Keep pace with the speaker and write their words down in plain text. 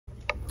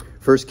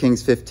1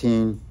 Kings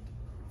 15,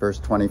 verse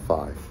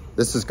 25.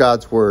 This is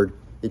God's word,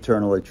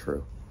 eternally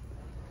true.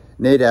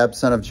 Nadab,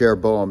 son of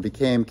Jeroboam,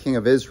 became king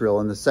of Israel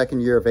in the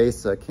 2nd year of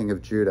Asa, king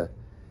of Judah.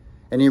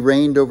 And he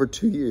reigned over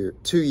 2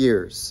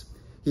 years.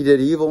 He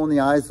did evil in the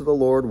eyes of the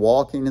Lord,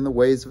 walking in the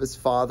ways of his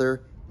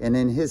father and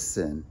in his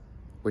sin,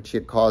 which he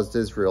had caused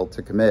Israel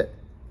to commit.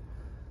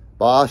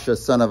 Baasha,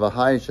 son of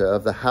Ahijah,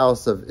 of the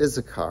house of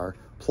Issachar,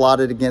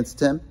 plotted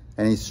against him,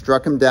 and he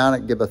struck him down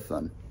at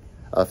Gibbethon,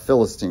 a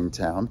Philistine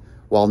town,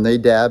 while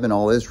Nadab and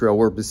all Israel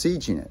were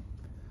besieging it.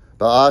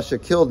 Baasha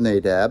killed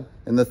Nadab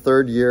in the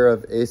 3rd year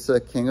of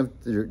Asa, king of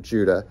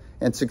Judah,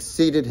 and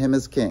succeeded him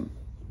as king.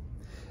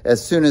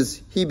 As soon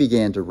as he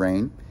began to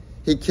reign,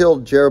 he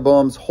killed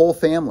Jeroboam's whole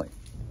family.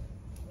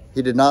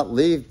 He did not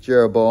leave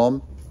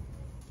Jeroboam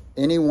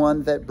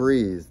anyone that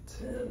breathed,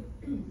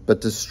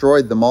 but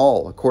destroyed them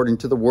all, according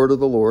to the word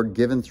of the Lord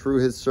given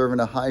through his servant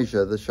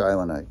Ahijah the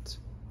Shilonite,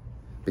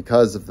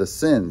 because of the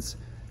sins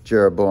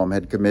Jeroboam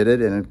had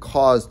committed and had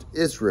caused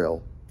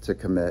Israel to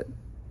commit,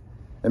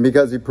 and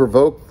because he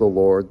provoked the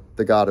Lord,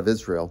 the God of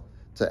Israel,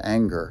 to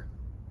anger.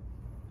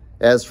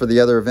 As for the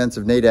other events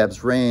of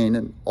Nadab's reign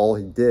and all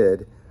he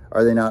did,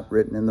 are they not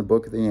written in the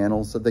book of the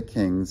annals of the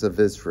kings of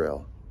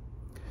Israel?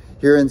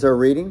 Here ends our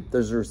reading.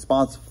 There's a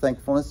response of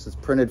thankfulness. It's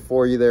printed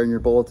for you there in your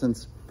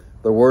bulletins.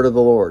 The word of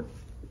the Lord.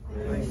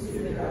 Thanks be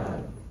to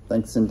God.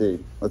 Thanks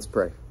indeed. Let's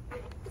pray.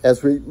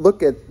 As we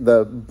look at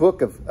the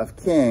book of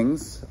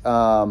Kings,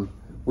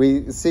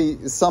 we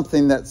see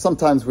something that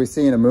sometimes we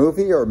see in a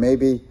movie, or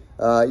maybe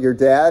your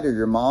dad or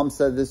your mom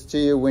said this to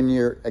you when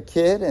you're a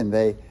kid, and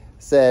they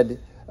said,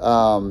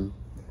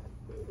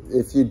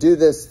 if you do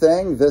this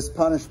thing, this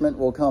punishment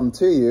will come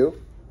to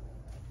you,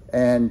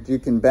 and you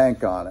can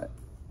bank on it.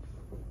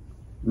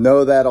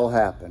 Know that'll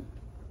happen.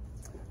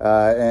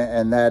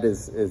 And that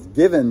is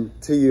given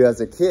to you as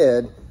a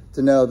kid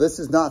to know this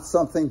is not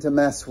something to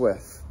mess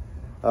with.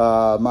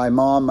 My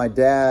mom, my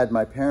dad,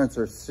 my parents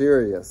are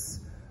serious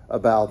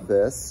about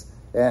this.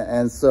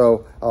 And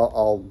so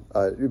I'll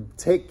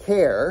take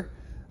care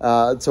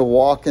to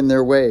walk in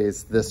their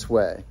ways this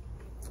way.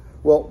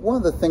 Well, one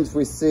of the things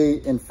we see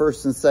in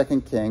 1st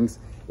and 2nd Kings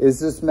is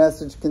this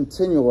message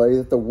continually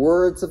that the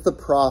words of the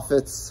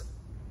prophets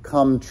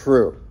come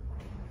true.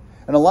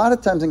 And a lot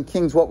of times in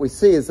Kings, what we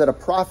see is that a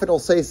prophet will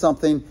say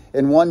something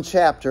in one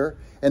chapter,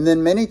 and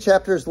then many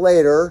chapters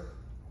later,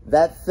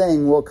 that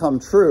thing will come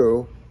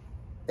true.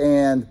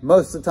 And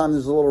most of the time,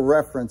 there's a little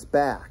reference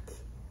back.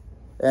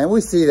 And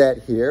we see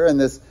that here in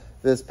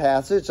this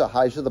passage.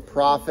 Ahijah the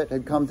prophet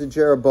had come to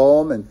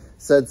Jeroboam and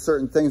said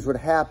certain things would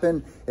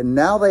happen, and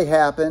now they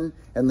happen.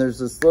 And there's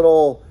this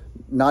little,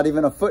 not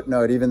even a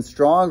footnote, even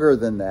stronger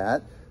than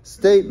that,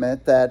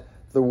 statement that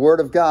the word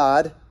of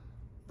God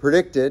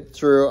predicted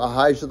through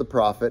Ahijah the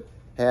prophet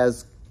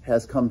has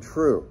come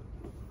true.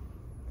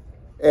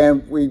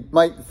 And we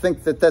might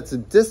think that that's a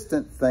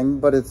distant thing,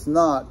 but it's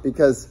not,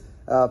 because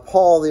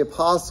Paul the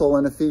apostle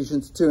in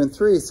Ephesians 2 and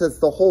 3 says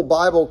the whole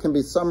Bible can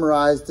be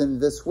summarized in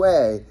this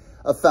way: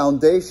 a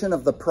foundation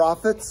of the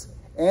prophets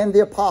and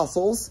the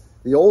apostles,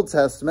 the Old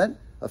Testament,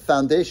 a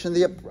foundation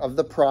of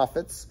the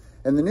prophets,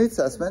 and the New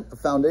Testament, a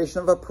foundation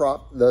of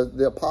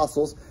the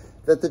apostles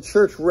that the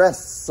church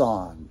rests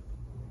on.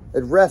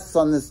 It rests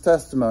on this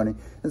testimony.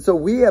 And so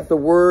we have the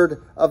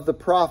word of the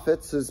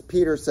prophets, as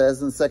Peter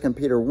says in 2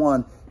 Peter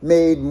 1,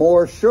 made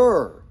more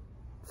sure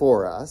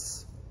for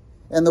us.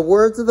 And the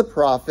words of the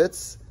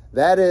prophets,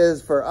 that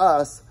is for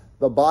us,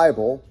 the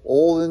Bible,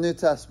 Old and New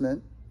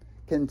Testament,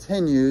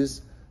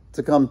 continues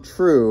to come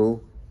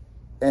true,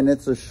 and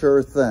it's a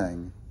sure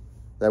thing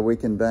that we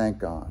can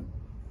bank on.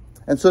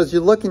 And so as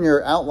you look in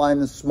your outline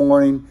this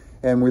morning,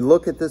 and we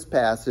look at this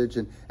passage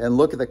and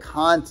look at the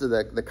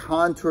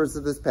contours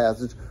of this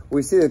passage,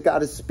 we see that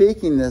God is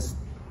speaking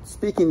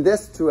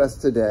this to us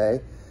today,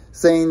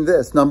 saying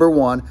this: number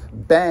one,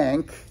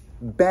 bank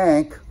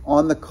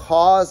on the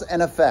cause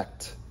and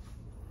effect.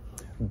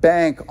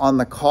 Bank on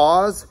the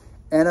cause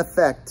and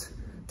effect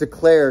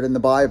declared in the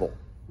Bible.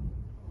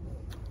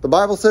 The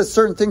Bible says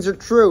certain things are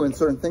true and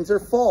certain things are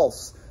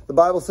false. The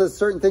Bible says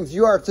certain things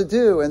you are to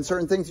do and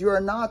certain things you are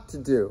not to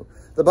do.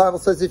 The Bible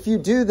says if you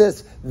do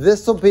this,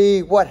 this will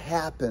be what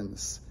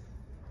happens.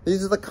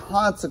 These are the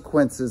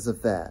consequences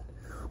of that.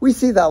 We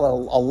see that a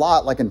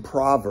lot like in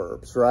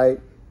Proverbs, right?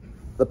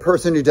 The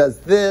person who does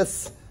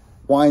this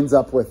winds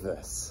up with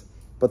this.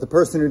 But the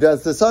person who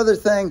does this other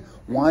thing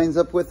winds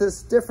up with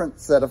this different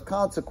set of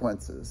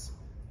consequences.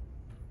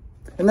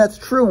 And that's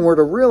true, and we're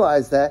to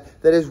realize that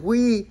as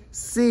we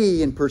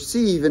see and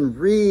perceive and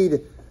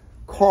read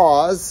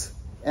cause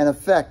and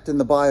effect in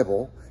the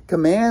Bible,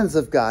 commands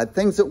of God,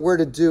 things that we're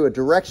to do, a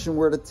direction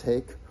we're to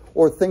take,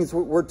 or things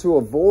we're to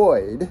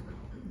avoid,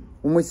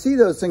 when we see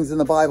those things in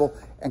the Bible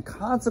and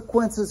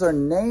consequences are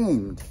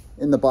named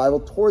in the Bible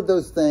toward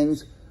those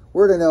things,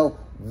 we're to know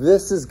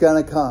this is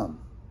going to come.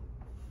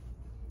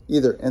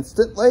 Either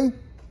instantly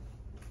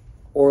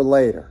or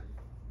later.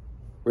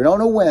 We don't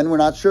know when, we're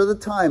not sure the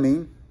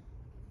timing,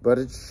 but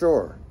it's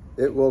sure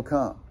it will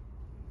come.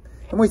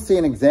 And we see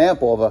an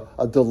example of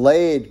a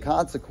delayed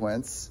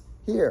consequence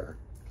here.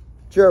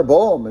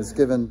 Jeroboam is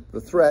given the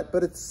threat,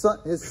 but it's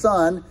his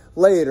son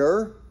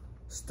later,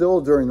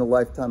 still during the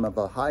lifetime of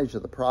Ahijah,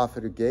 the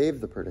prophet who gave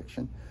the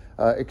prediction,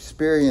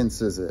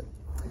 experiences it.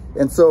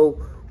 And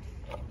so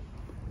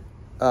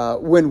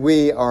when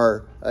we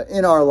are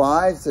in our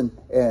lives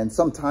and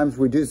sometimes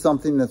we do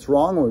something that's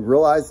wrong, we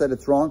realize that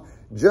it's wrong,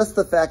 just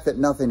the fact that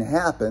nothing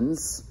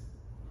happens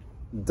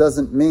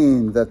doesn't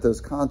mean that those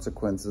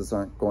consequences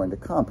aren't going to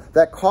come.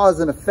 That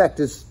cause and effect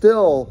is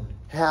still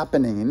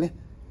happening.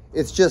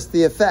 It's just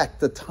the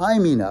effect, the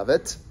timing of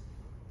it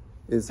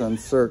is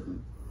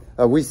uncertain.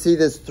 We see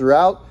this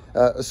throughout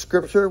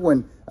Scripture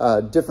when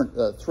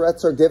different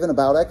threats are given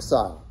about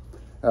exile.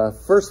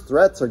 First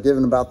threats are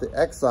given about the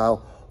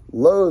exile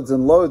loads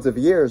and loads of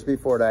years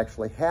before it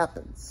actually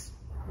happens.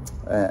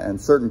 And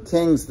certain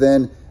kings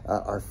then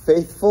are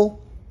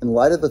faithful in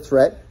light of the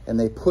threat, and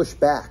they push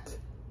back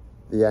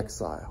the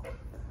exile.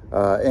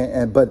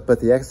 But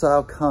the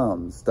exile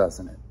comes,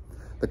 doesn't it?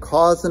 The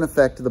cause and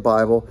effect of the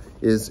Bible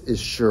is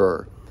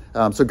sure.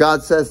 So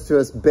God says to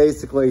us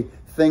basically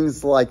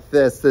things like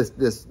this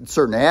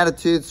certain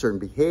attitudes, certain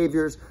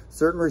behaviors,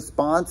 certain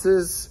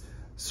responses,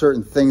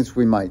 certain things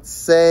we might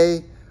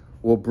say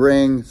will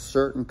bring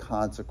certain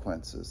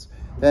consequences.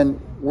 And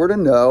we're to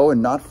know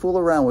and not fool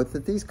around with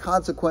that these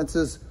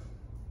consequences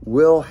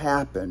will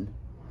happen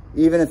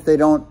even if they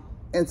don't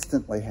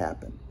instantly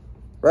happen.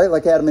 Right?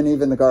 Like Adam and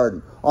Eve in the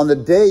garden. On the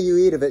day you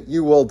eat of it,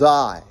 you will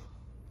die.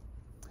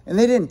 And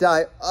they didn't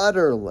die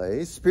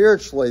utterly.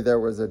 Spiritually, there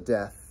was a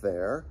death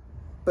there.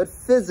 But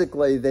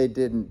physically, they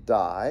didn't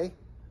die.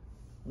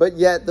 But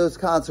yet, those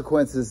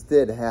consequences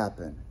did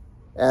happen.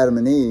 Adam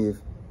and Eve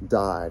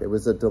died. It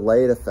was a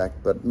delayed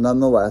effect, but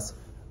nonetheless,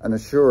 a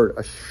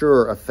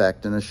sure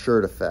effect, an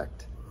assured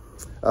effect.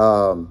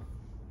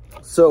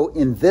 So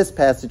in this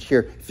passage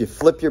here, if you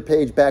flip your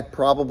page back,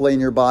 probably in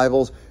your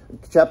Bibles,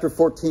 chapter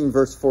 14,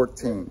 verse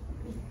 14.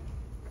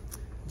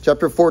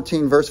 Chapter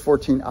 14, verse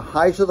 14.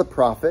 Ahijah the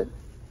prophet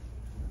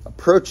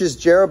approaches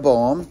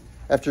Jeroboam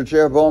after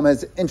Jeroboam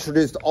has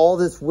introduced all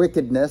this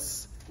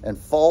wickedness and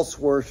false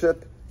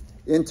worship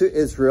into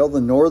Israel,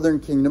 the northern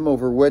kingdom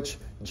over which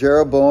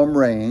Jeroboam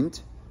reigned.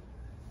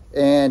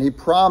 And he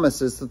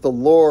promises that the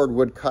Lord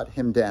would cut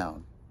him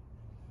down.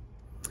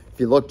 If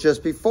you look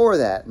just before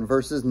that, in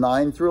verses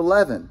 9 through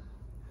 11,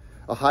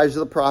 Ahijah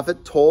the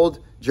prophet told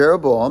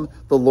Jeroboam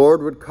the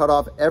Lord would cut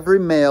off every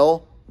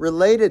male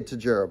related to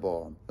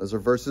Jeroboam. Those are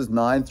verses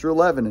 9 through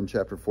 11 in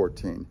chapter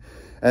 14.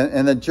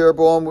 And that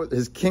Jeroboam,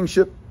 his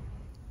kingship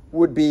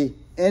would be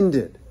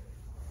ended.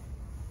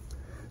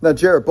 Now,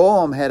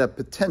 Jeroboam had a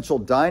potential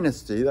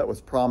dynasty that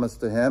was promised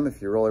to him.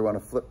 If you really want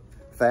to flip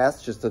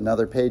fast, just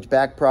another page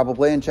back,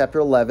 probably in chapter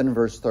 11,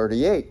 verse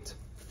 38.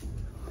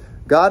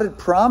 God had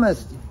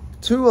promised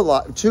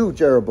to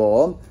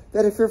Jeroboam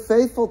that if you're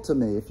faithful to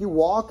me, if you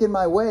walk in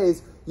my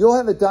ways, you'll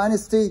have a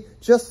dynasty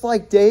just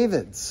like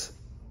David's.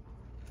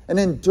 An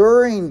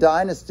enduring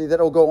dynasty that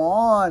will go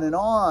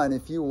on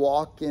if you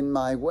walk in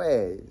my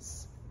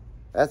ways.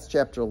 That's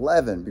chapter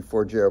 11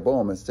 before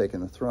Jeroboam has taken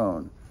the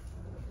throne.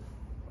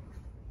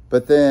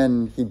 But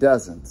then he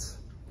doesn't.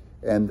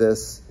 And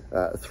this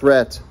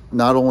threat,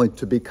 not only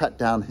to be cut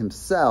down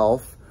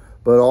himself,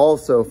 but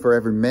also for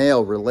every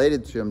male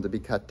related to him to be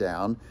cut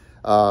down,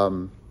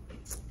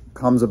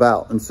 comes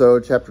about. And so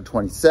chapter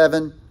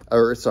 27,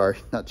 or sorry,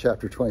 not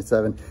chapter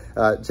 27,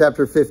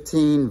 chapter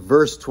 15,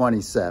 verse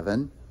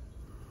 27,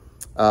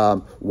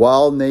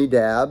 while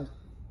Nadab,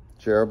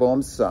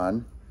 Jeroboam's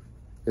son,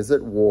 is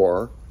at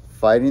war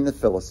fighting the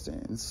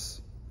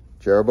Philistines,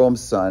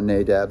 Jeroboam's son,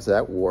 Nadab's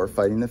at war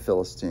fighting the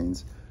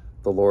Philistines,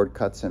 the Lord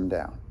cuts him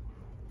down.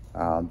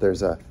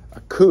 There's a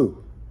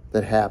coup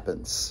that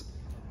happens,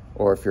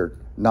 or if you're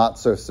not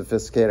so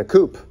sophisticated, a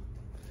coup.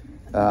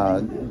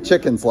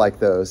 Chickens like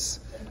those.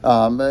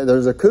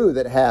 There's a coup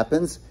that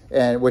happens,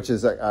 and which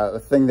is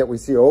a thing that we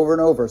see over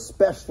and over,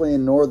 especially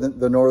in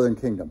the northern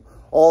kingdom.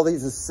 All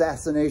these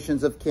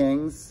assassinations of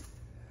kings,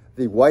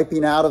 the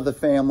wiping out of the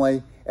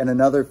family, and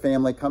another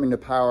family coming to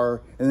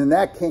power, and then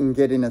that king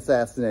getting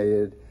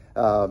assassinated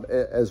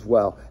as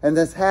well. And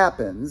this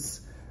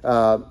happens.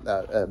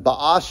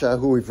 Baasha,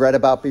 who we've read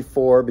about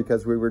before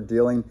because we were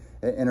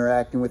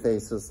interacting with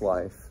Asa's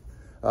life.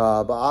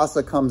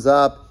 Baasha comes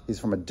up. He's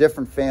from a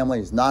different family.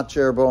 He's not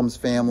Jeroboam's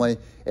family.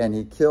 And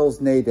he kills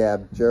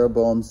Nadab,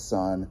 Jeroboam's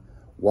son,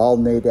 while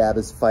Nadab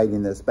is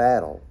fighting this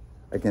battle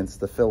against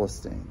the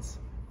Philistines.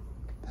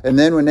 And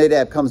then when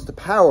Nadab comes to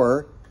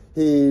power,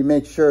 he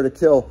makes sure to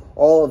kill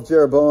all of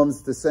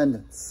Jeroboam's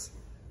descendants.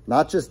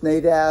 Not just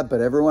Nadab,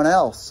 but everyone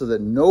else, so that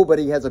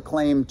nobody has a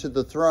claim to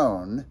the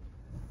throne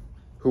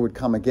who would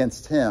come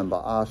against him,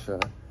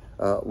 Baasha,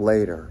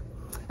 later.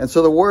 And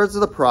so the words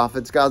of the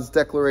prophets, God's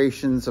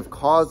declarations of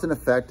cause and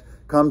effect,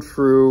 come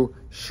true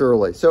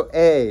surely. So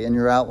A, in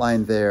your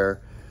outline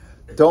there,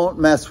 don't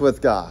mess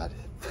with God.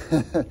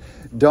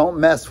 Don't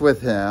mess with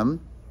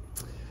him.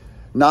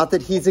 Not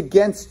that he's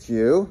against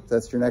you.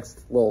 That's your next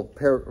little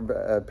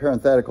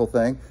parenthetical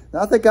thing.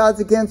 Not that God's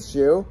against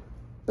you,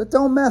 but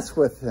don't mess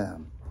with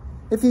him.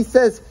 If he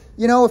says,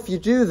 you know, if you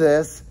do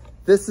this,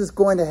 this is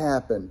going to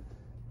happen.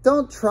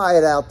 don't try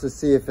it out to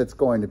see if it's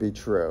going to be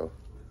true.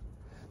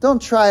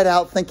 Don't try it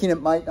out thinking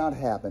it might not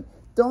happen.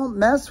 Don't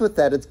mess with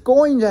that. It's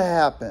going to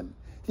happen.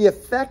 The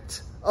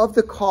effect of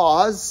the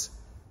cause,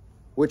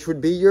 which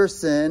would be your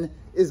sin,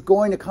 is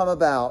going to come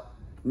about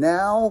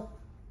now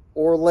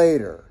or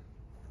later.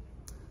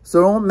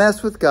 So don't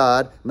mess with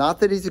God. Not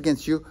that he's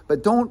against you,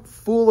 but don't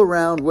fool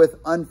around with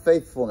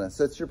unfaithfulness.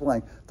 That's your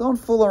blank. Don't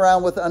fool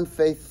around with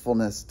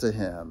unfaithfulness to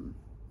him.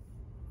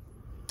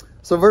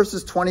 So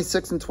verses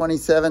 26 and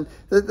 27,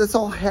 this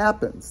all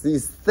happens.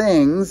 These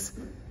things,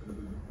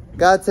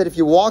 God said, if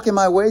you walk in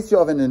my ways,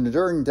 you'll have an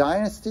enduring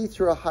dynasty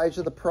through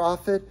Ahijah the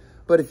prophet.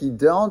 But if you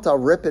don't, I'll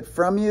rip it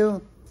from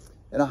you.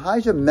 And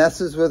Ahijah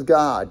messes with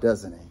God,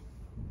 doesn't he?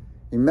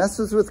 He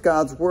messes with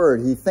God's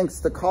word. He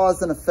thinks the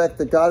cause and effect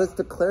that God has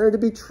declared to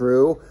be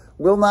true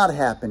will not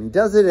happen. He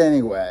does it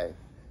anyway.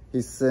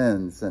 He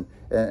sins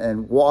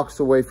and walks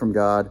away from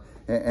God.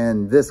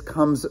 And this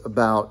comes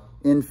about,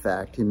 in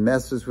fact, he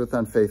messes with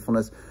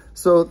unfaithfulness.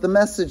 So the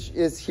message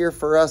is here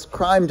for us.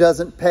 Crime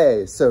doesn't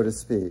pay, so to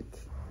speak.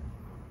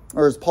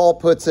 Or as Paul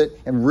puts it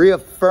and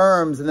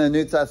reaffirms in the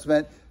New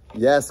Testament,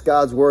 yes,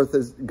 God's word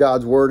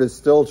is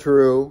still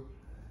true.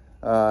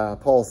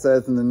 Paul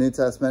says in the New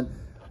Testament,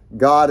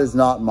 God is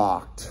not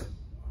mocked.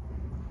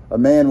 A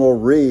man will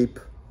reap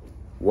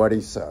what he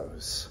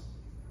sows.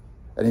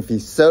 And if he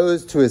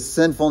sows to his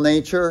sinful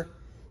nature,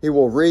 he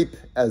will reap,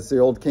 as the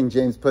old King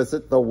James puts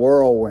it, the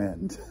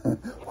whirlwind.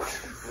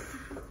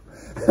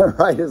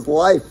 Right? His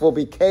life will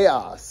be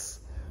chaos.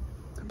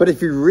 But if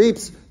he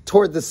reaps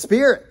toward the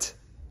Spirit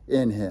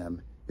in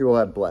him, he will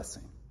have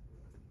blessing.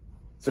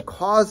 So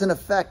cause and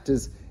effect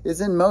is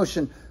in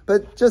motion.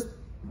 But just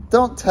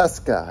don't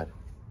test God.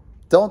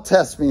 Don't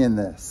test me in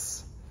this.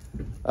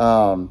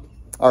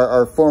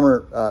 Our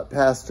former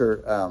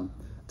pastor,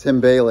 Tim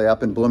Bailey,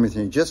 up in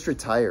Bloomington, he just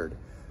retired.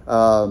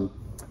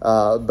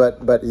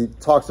 But he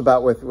talks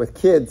about with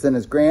kids and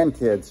his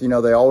grandkids, you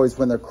know, they always,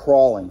 when they're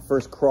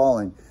first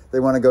crawling, they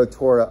want to go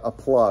toward a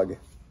plug.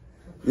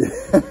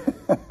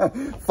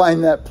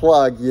 Find that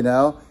plug, you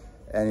know.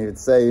 And he would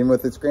say, even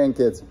with his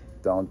grandkids,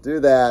 don't do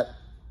that.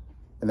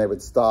 And they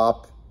would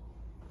stop,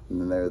 and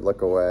then they would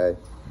look away,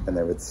 and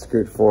they would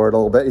scoot forward a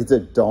little bit. He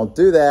said, don't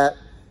do that.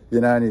 You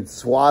know, and he'd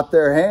swat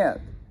their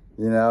hand,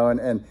 you know,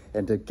 and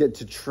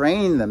to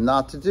train them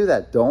not to do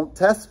that. Don't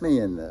test me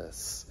in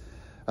this.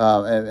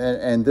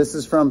 And this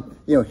is from,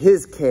 you know,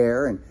 his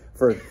care and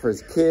for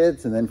his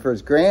kids and then for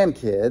his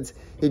grandkids.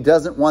 He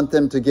doesn't want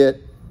them to get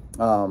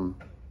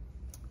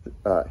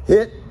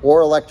hit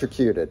or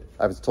electrocuted.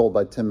 I was told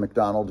by Tim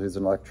McDonald, who's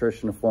an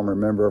electrician, a former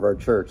member of our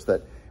church,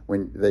 that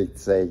when they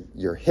say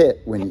you're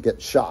hit when you get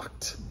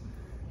shocked,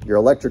 you're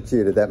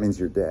electrocuted, that means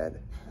you're dead.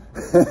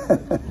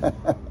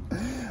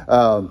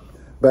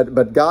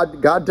 But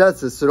God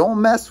does this, so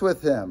don't mess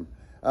with him.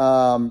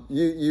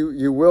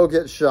 You will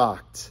get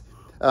shocked.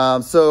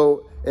 And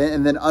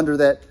then under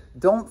that,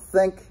 don't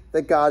think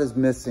that God is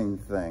missing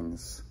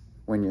things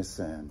when you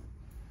sin.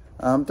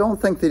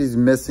 Don't think that he's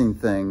missing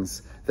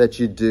things that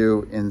you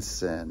do in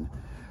sin.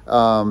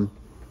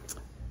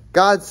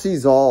 God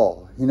sees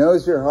all. He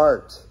knows your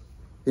heart.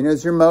 He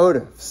knows your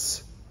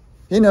motives.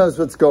 He knows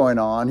what's going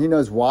on. He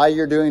knows why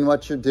you're doing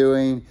what you're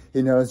doing.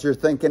 He knows you're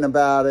thinking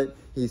about it.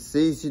 He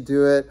sees you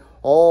do it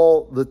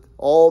all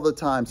the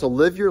time. So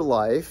live your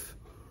life.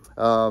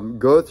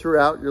 Go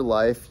throughout your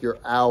life, your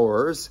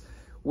hours,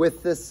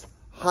 with this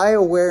high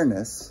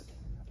awareness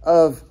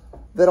of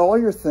that all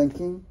you're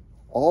thinking,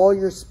 all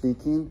you're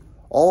speaking,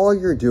 all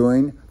you're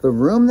doing, the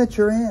room that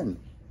you're in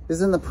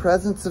is in the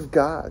presence of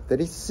God, that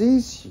he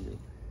sees you.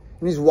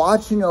 And he's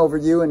watching over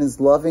you in his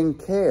loving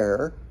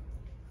care.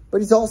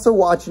 But he's also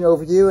watching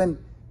over you, and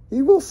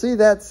he will see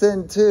that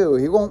sin too.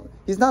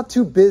 He's not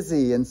too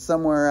busy and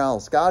somewhere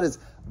else. God is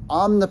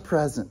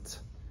omnipresent.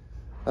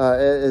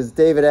 As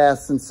David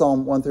asks in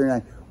Psalm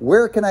 139,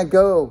 where can I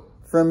go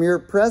from your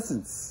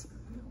presence?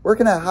 Where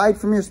can I hide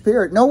from your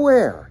spirit?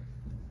 Nowhere.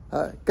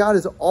 God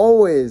is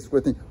always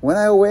with me. When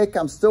I awake,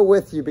 I'm still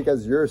with you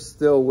because you're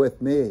still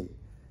with me,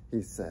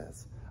 he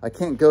says. I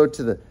can't go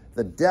to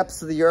the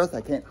depths of the earth.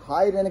 I can't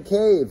hide in a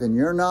cave, and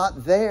you're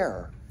not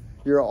there.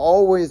 You're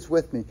always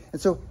with me.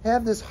 And so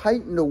have this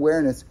heightened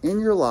awareness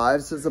in your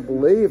lives as a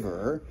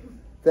believer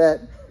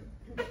that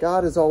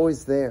God is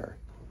always there,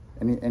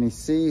 and he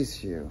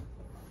sees you.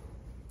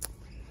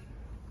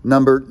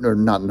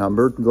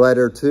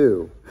 Letter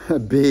 2,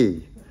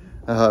 B.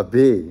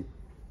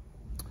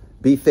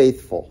 Be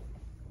faithful.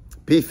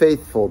 Be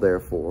faithful,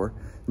 therefore,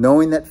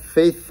 knowing that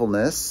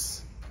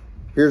faithfulness,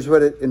 here's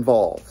what it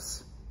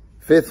involves.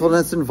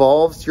 Faithfulness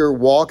involves your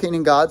walking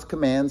in God's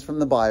commands from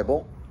the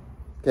Bible.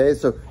 Okay,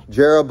 so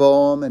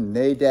Jeroboam and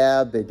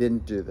Nadab, they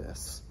didn't do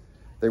this.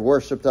 They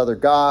worshipped other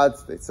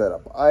gods. They set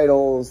up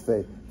idols.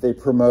 They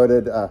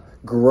promoted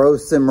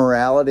gross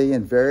immorality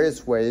in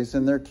various ways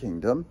in their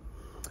kingdom.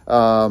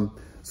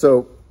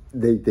 So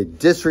they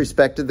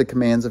disrespected the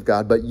commands of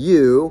God. But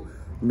you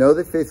know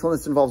that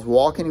faithfulness involves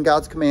walking in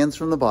God's commands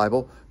from the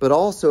Bible, but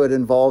also it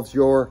involves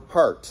your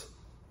heart.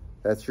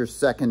 That's your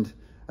second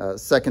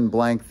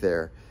blank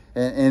there.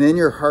 and in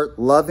your heart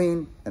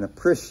loving and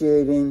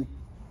appreciating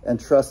and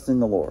trusting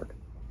the Lord.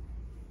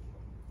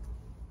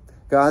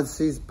 God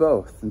sees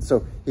both. And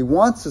so he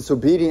wants us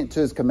obedient to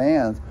his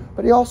commands,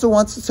 but he also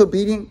wants us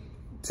obedient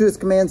to his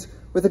commands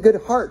with a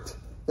good heart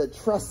that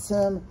trusts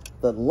him,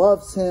 that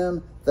loves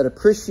him, that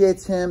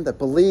appreciates him, that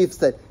believes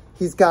that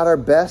he's got our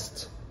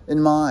best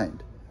in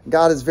mind.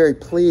 God is very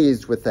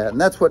pleased with that.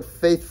 And that's what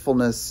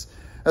faithfulness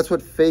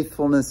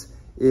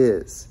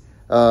is.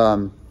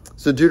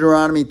 So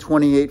Deuteronomy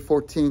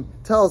 28:14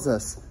 tells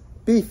us,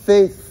 be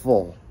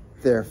faithful,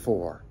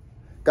 therefore.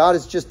 God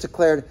has just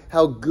declared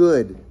how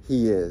good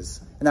he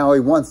is and how he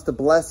wants to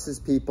bless his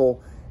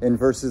people in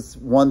verses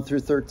 1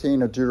 through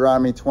 13 of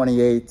Deuteronomy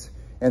 28.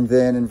 And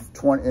then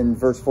in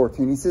verse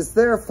 14, he says,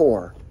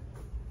 therefore,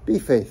 be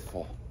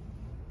faithful.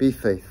 Be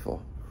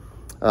faithful.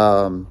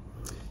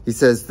 He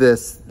says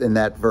this in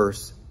that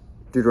verse,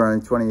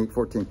 Deuteronomy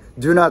 28:14.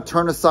 Do not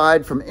turn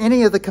aside from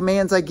any of the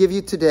commands I give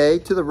you today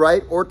to the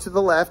right or to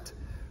the left,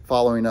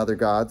 following other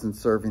gods and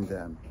serving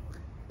them.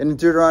 And in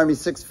Deuteronomy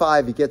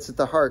 6:5, he gets at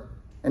the heart.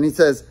 And he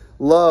says,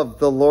 love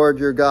the Lord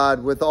your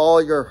God with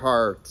all your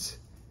heart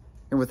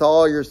and with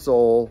all your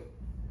soul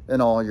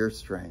and all your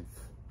strength.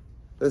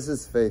 This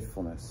is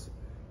faithfulness.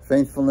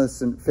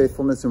 Faithfulness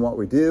in what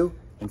we do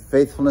and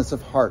faithfulness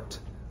of heart,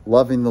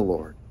 loving the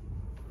Lord.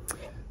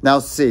 Now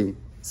see.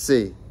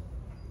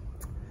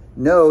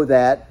 Know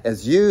that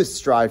as you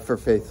strive for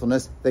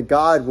faithfulness, that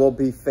God will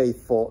be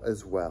faithful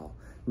as well.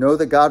 Know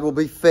that God will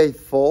be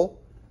faithful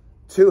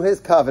to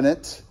his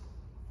covenant.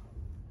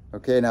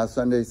 Okay, now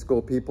Sunday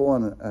school people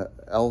and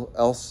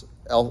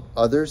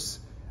others.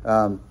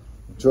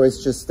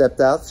 Joyce just stepped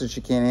out, so she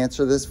can't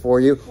answer this for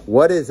you.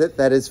 What is it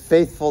that is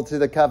faithful to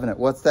the covenant?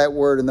 What's that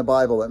word in the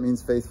Bible that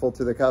means faithful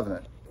to the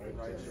covenant?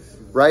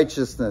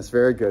 Righteousness.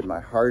 Very good.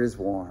 My heart is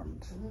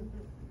warmed.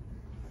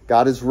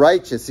 God is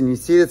righteous, and you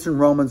see this in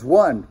Romans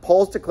 1.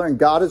 Paul's declaring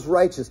God is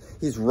righteous.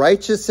 He's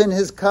righteous in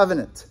his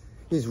covenant.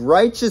 He's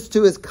righteous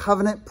to his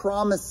covenant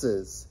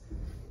promises.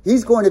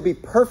 He's going to be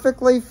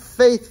perfectly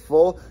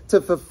faithful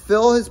to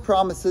fulfill his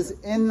promises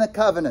in the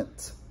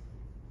covenant.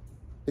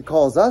 He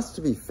calls us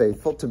to be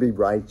faithful, to be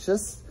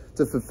righteous,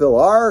 to fulfill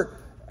our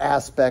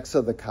aspects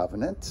of the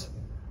covenant,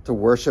 to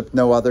worship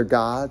no other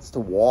gods, to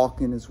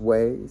walk in his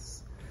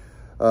ways.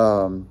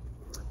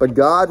 But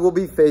God will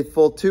be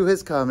faithful to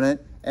his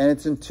covenant, and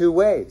it's in two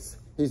ways.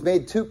 He's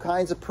made two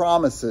kinds of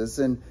promises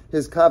in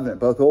his covenant,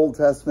 both Old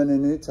Testament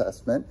and New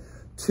Testament.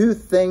 Two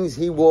things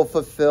he will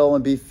fulfill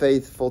and be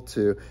faithful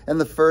to. And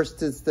the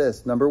first is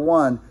this. Number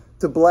one,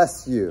 to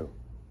bless you.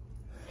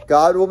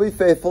 God will be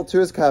faithful to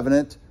his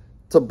covenant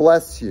to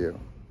bless you.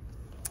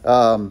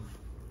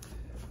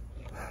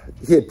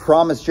 He had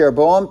promised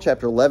Jeroboam,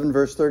 chapter 11,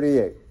 verse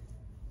 38.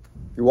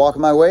 You walk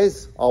in my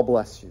ways, I'll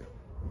bless you.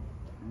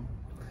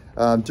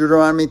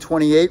 Deuteronomy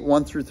 28,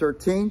 1 through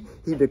 13,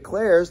 he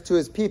declares to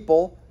his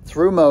people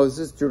through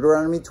Moses,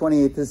 Deuteronomy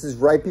 28, this is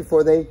right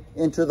before they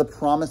enter the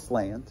promised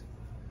land.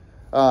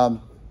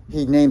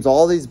 He names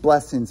all these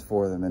blessings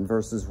for them in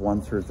verses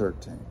 1 through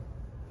 13.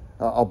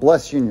 I'll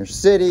bless you in your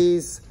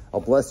cities. I'll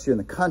bless you in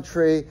the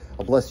country.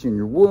 I'll bless you in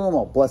your womb.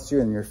 I'll bless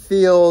you in your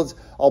fields.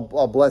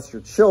 I'll bless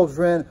your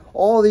children.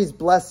 All these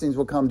blessings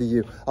will come to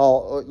you.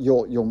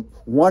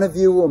 One of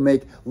you will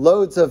make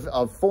loads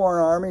of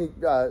foreign army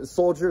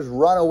soldiers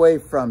run away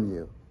from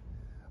you.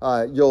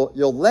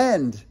 You'll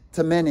lend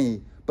to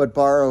many, but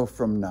borrow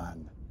from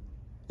none.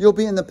 You'll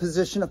be in the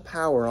position of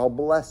power. I'll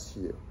bless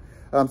you.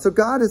 So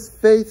God is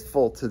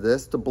faithful to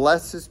this, to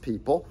bless his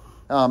people.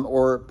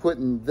 Or put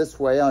in this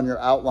way on your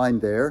outline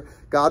there,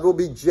 God will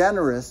be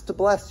generous to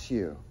bless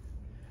you.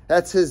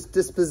 That's his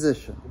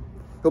disposition.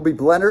 He'll be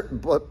bletherous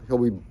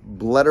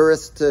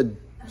to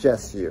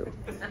bless you.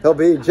 He'll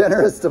be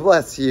generous to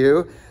bless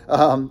you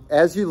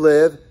as you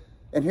live.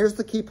 And here's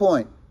the key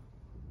point.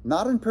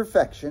 Not in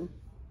perfection.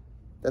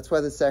 That's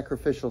why the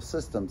sacrificial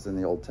system's in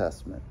the Old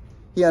Testament.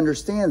 He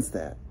understands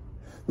that.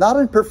 Not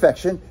in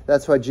perfection.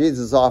 That's why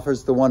Jesus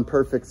offers the one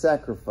perfect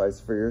sacrifice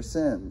for your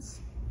sins.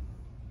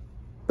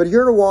 But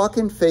you're to walk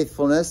in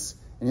faithfulness,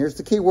 and here's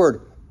the key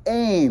word,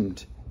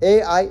 aimed,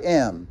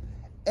 A-I-M,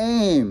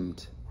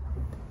 aimed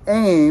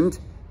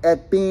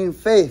at being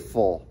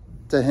faithful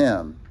to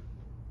him.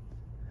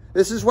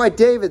 This is why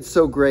David's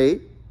so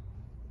great,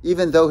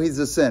 even though he's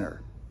a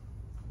sinner,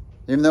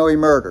 even though he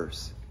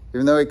murders,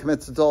 even though he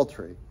commits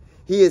adultery.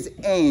 He is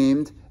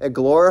aimed at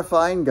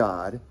glorifying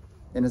God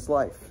in his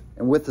life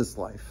and with his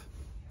life,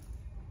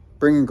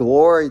 bringing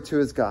glory to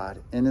his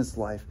God in his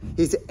life.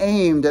 He's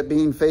aimed at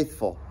being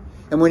faithful.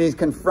 And when he's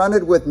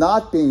confronted with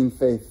not being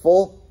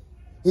faithful,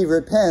 he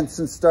repents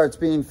and starts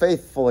being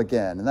faithful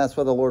again. And that's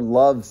why the Lord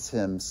loves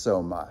him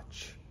so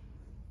much.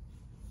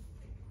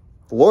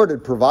 The Lord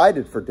had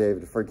provided for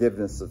David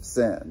forgiveness of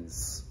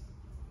sins.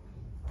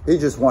 He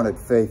just wanted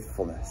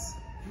faithfulness.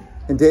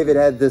 And David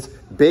had this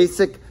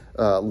basic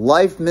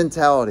life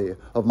mentality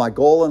of my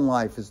goal in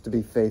life is to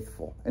be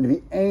faithful and to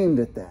be aimed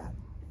at that.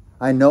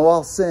 I know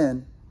I'll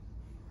sin,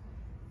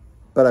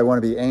 but I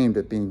want to be aimed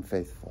at being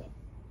faithful.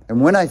 And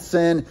when I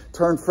sin,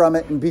 turn from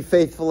it and be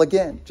faithful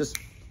again, just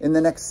in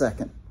the next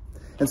second.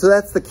 And so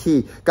that's the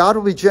key. God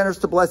will be generous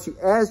to bless you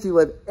as you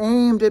live,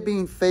 aimed at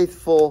being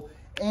faithful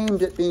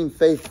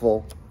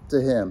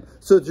to him.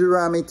 So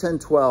Deuteronomy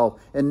 10:12,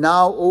 and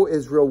now, O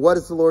Israel, what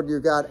does the Lord your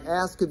God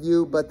ask of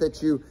you but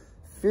that you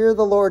fear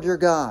the Lord your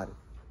God?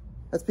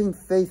 That's being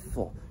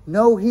faithful.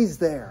 Know he's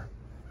there.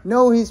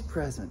 Know he's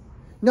present.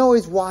 Know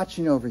he's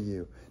watching over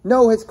you.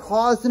 Know his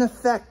cause and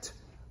effect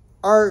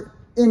are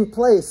in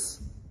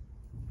place.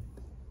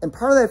 And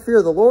part of that fear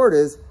of the Lord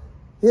is,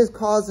 his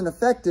cause and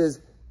effect is,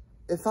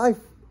 if I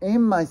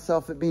aim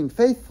myself at being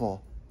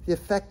faithful, the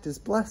effect is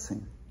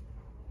blessing.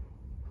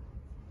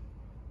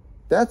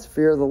 That's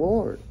fear of the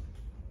Lord.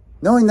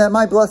 Knowing that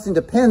my blessing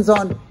depends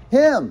on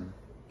him.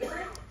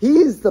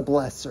 He's the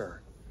blesser.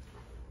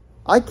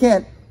 I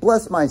can't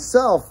bless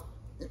myself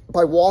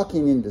by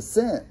walking into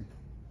sin.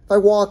 If I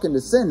walk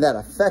into sin, that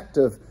effect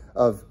of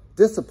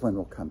discipline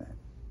will come in.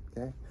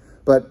 Okay?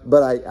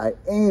 But I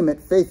aim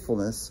at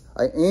faithfulness.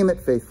 I aim at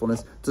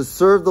faithfulness to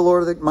serve the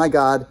Lord my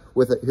God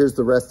with it. Here's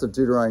the rest of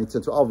Deuteronomy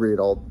 10. So I'll read it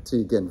all to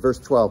you again. Verse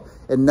 12.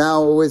 And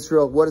now, O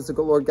Israel, what does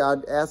the Lord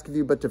God ask of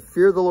you but to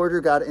fear the Lord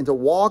your God and to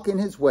walk in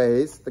his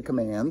ways, the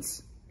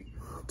commands,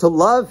 to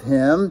love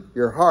him,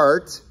 your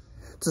heart,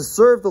 to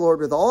serve the Lord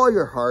with all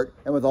your heart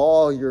and with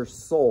all your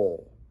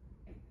soul.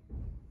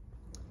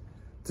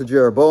 To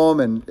Jeroboam,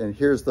 and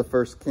here's the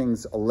 1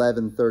 Kings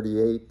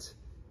 11:38.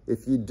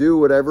 If you do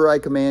whatever I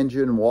command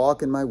you and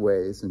walk in my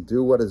ways and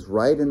do what is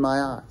right in my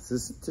eyes.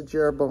 This is to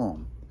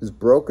Jeroboam, who's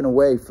broken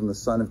away from the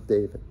son of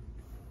David.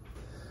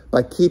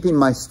 By keeping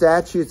my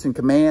statutes and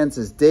commands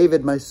as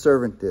David my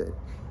servant did,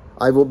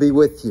 I will be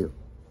with you.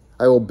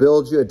 I will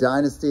build you a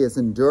dynasty as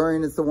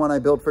enduring as the one I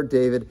built for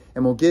David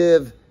and will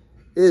give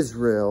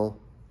Israel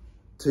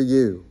to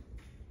you.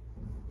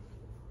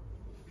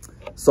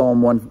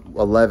 Psalm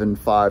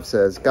 111:5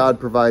 says, God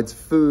provides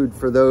food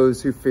for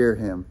those who fear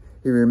him.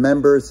 He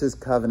remembers his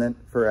covenant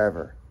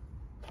forever.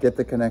 Get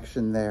the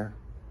connection there?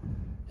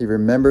 He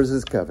remembers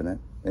his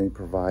covenant and he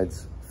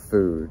provides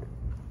food.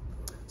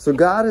 So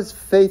God is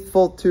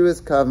faithful to his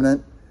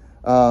covenant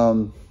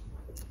to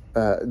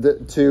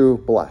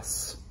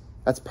bless.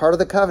 That's part of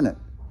the covenant.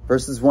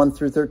 Verses 1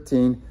 through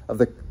 13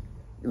 of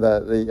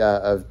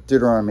of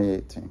Deuteronomy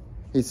 18.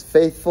 He's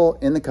faithful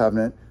in the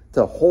covenant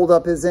to hold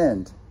up his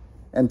end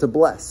and to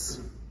bless.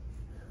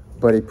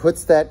 But he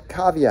puts that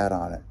caveat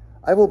on it.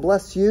 I will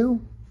bless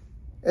you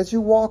as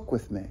you walk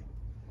with me.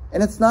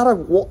 And it's not a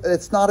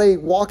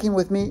walking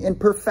with me in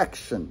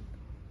perfection.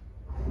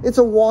 It's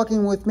a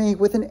walking with me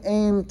with an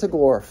aim to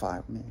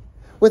glorify me,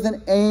 with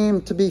an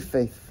aim to be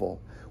faithful,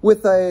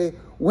 with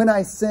when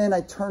I sin, I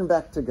turn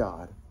back to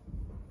God.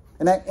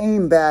 And I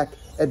aim back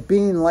at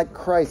being like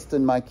Christ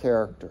in my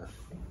character.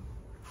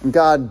 And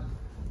God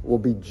will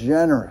be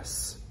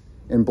generous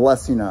in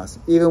blessing us,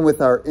 even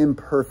with our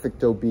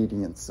imperfect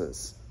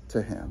obediences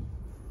to him.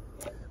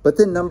 But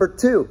then number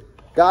 2,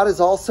 God is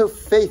also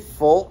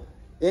faithful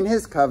in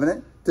his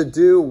covenant to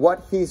do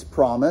what he's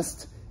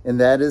promised, and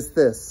that is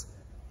this,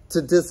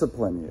 to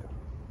discipline you.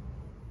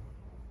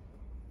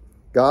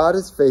 God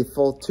is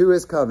faithful to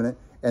his covenant,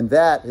 and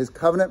that, his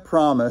covenant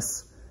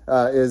promise,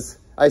 is,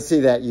 I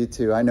see that, you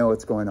too. I know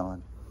what's going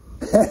on.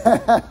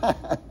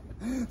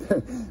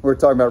 We're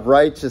talking about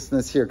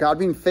righteousness here. God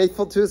being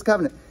faithful to his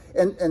covenant.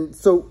 And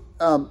so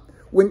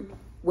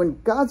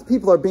when God's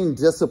people are being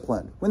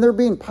disciplined, when they're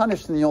being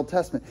punished in the Old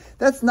Testament,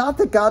 that's not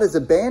that God has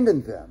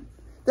abandoned them.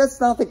 That's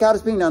not that God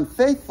is being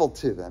unfaithful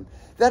to them.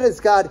 That is,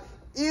 God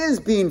is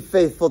being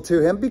faithful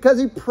to him because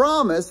he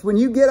promised, when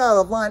you get out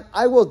of line,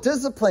 I will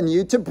discipline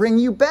you to bring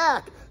you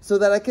back so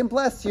that I can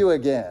bless you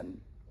again.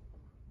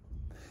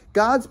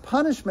 God's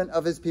punishment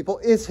of his people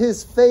is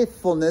his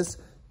faithfulness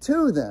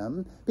to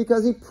them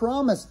because he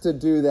promised to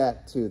do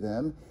that to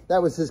them.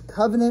 That was his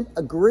covenant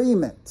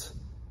agreement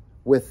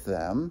with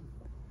them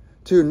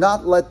to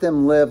not let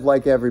them live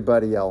like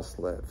everybody else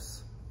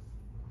lives.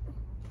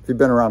 If you've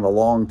been around a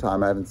long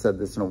time, I haven't said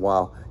this in a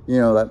while, you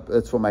know,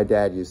 that's what my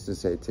dad used to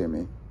say to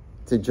me.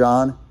 Say,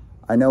 John,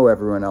 I know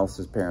everyone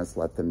else's parents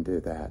let them do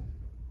that,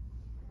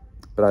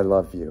 but I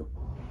love you,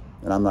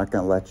 and I'm not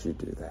going to let you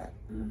do that.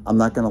 I'm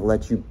not going to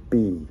let you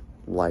be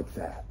like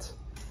that.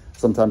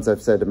 Sometimes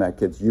I've said to my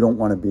kids, you don't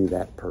want to be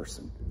that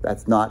person.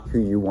 That's not who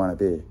you want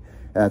to be.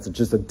 And that's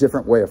just a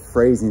different way of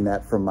phrasing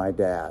that from my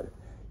dad.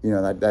 You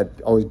know,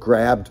 that always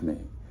grabbed me.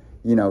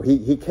 You know,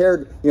 he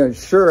cared, you know,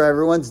 sure,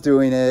 everyone's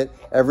doing it.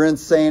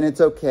 Everyone's saying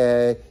it's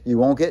okay. You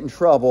won't get in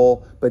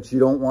trouble, but you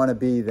don't want to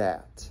be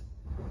that.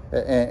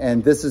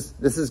 And this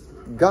is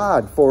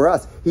God for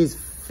us. He's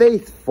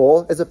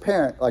faithful as a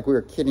parent. Like we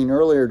were kidding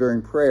earlier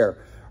during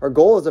prayer. Our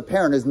goal as a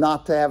parent is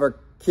not to have our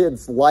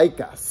kids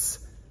like us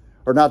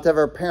or not to have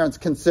our parents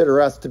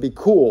consider us to be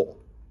cool.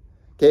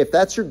 Okay, if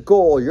that's your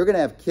goal, you're going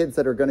to have kids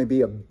that are going to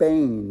be a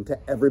bane to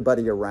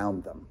everybody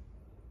around them.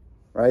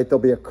 Right? They'll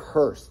be a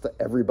curse to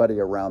everybody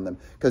around them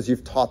because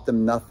you've taught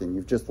them nothing.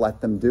 You've just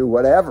let them do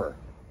whatever.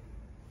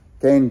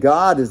 Okay, and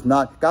God's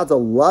a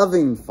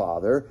loving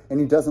Father, and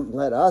he doesn't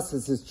let us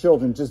as his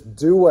children just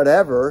do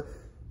whatever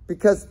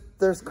because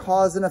there's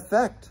cause and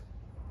effect.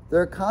 There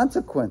are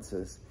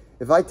consequences.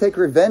 if I take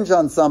revenge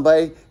on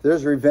somebody,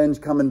 there's revenge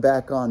coming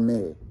back on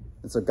me.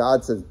 And so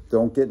God says,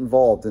 don't get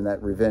involved in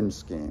that revenge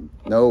scheme.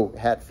 No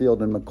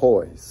Hatfield and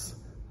McCoys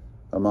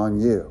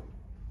among you.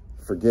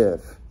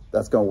 Forgive.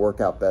 That's going to work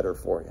out better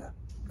for you.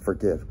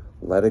 Forgive.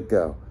 Let it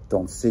go.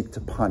 Don't seek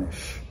to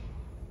punish.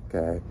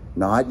 Okay?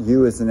 Not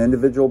you as an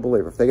individual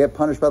believer. If they get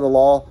punished by the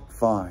law,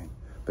 fine.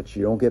 But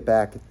you don't get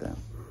back at them.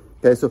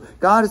 Okay? So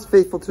God is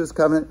faithful to his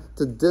covenant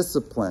to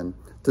discipline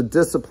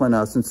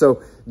us. And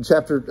so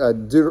chapter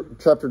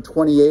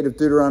 28 of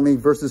Deuteronomy,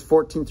 verses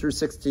 14 through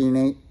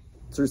 68,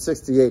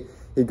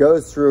 he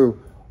goes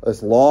through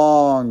this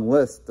long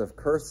list of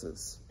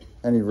curses,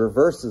 and he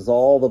reverses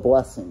all the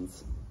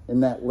blessings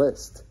in that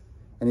list.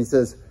 And he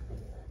says,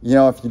 you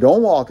know, if you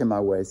don't walk in my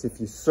ways, if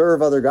you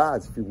serve other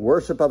gods, if you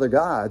worship other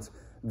gods,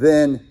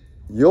 then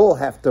you'll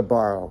have to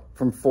borrow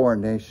from foreign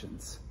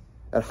nations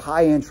at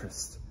high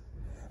interest.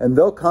 And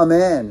they'll come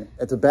in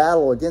to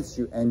battle against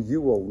you, and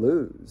you will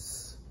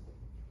lose.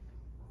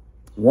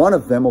 One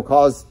of them will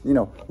cause, you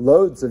know,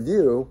 loads of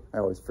you, I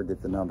always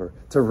forget the number,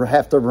 to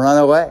have to run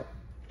away.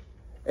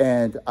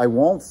 And I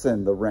won't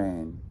send the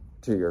rain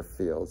to your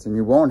fields, and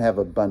you won't have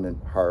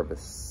abundant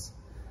harvests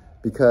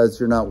because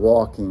you're not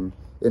walking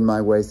in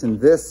my ways.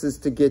 And this is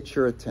to get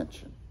your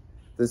attention.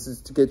 This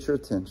is to get your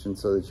attention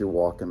so that you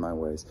walk in my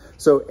ways.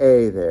 So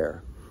A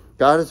there.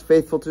 God is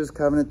faithful to his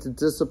covenant to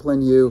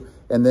discipline you.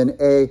 And then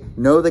A,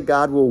 know that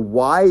God will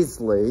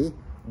wisely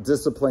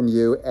discipline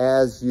you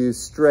as you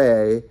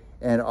stray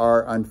and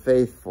are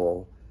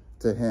unfaithful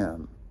to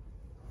him.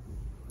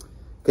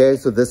 Okay,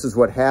 so this is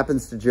what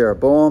happens to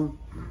Jeroboam.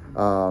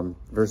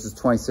 Verses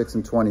 26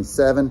 and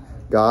 27.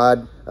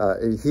 God,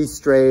 he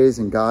strays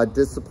and God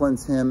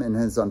disciplines him in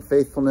his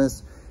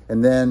unfaithfulness.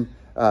 And then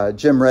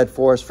Jim read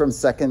for us from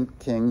 2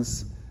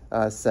 Kings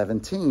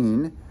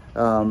 17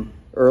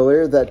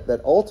 earlier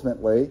that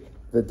ultimately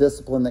the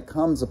discipline that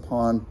comes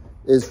upon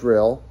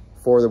Israel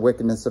for the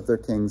wickedness of their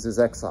kings is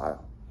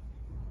exile.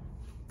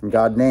 And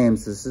God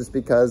names this is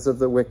because of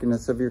the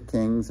wickedness of your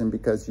kings and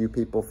because you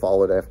people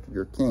followed after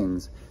your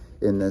kings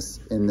in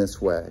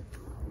this way.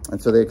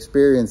 And so they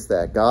experience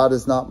that. God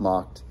is not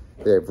mocked.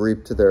 They have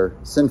reaped to their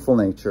sinful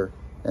nature.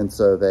 And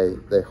so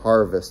they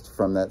harvest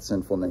from that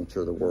sinful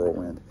nature, the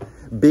whirlwind.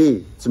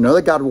 B, so know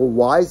that God will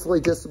wisely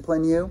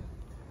discipline you.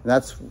 And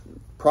that's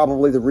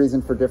probably the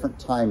reason for different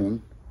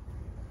timing.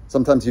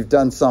 Sometimes you've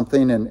done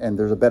something and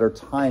there's a better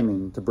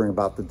timing to bring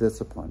about the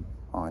discipline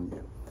on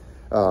you.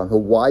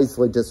 He'll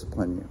wisely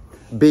discipline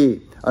you.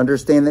 B,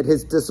 understand that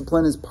his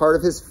discipline is part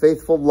of his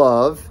faithful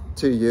love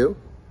to you.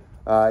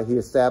 He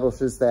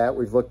establishes that.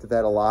 We've looked at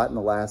that a lot in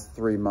the last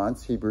 3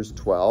 months, Hebrews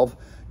 12.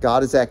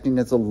 God is acting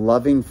as a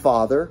loving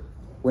father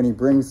when he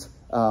brings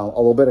a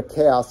little bit of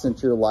chaos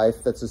into your life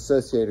that's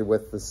associated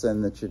with the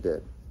sin that you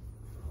did.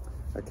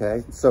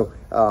 Okay, so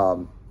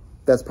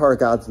that's part of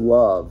God's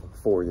love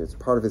for you. It's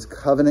part of his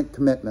covenant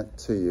commitment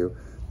to you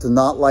to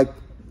not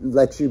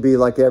let you be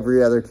like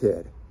every other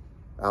kid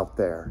out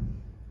there.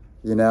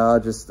 You know,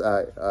 just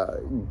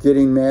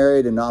getting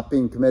married and not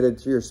being committed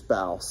to your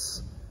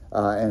spouse.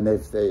 And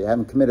if they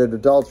haven't committed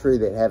adultery,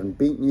 they haven't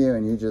beaten you,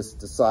 and you just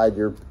decide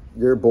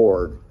you're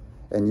bored,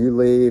 and you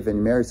leave and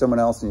you marry someone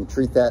else, and you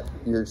treat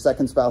your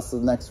second spouse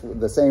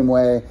the same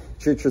way,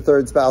 treat your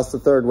third spouse the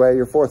third way,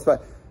 your fourth spouse,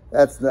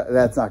 that's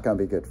not going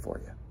to be good for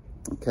you.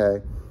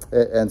 Okay,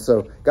 and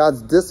so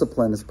God's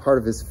discipline is part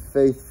of his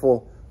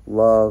faithful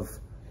love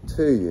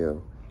to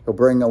you. He'll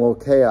bring a little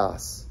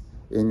chaos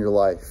in your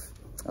life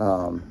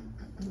out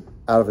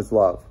of his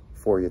love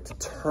for you to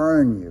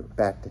turn you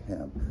back to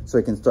him so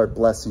he can start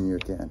blessing you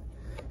again.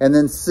 And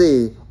then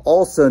C,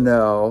 also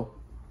know,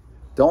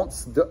 don't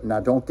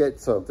get,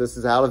 so this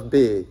is out of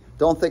B.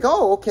 Don't think,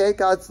 oh, okay,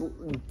 God's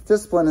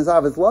discipline is out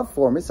of his love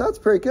for me, so that's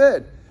pretty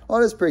good.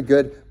 Well, it is pretty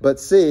good. But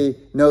C,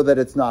 know that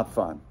it's not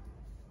fun.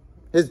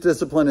 His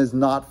discipline is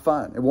not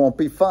fun. It won't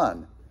be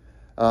fun.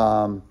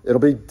 It'll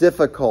be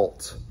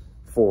difficult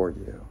for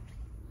you.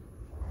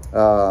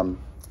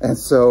 And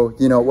so,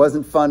 you know, it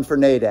wasn't fun for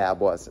Nadab,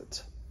 was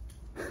it?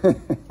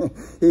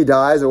 He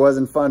dies. It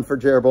wasn't fun for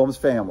Jeroboam's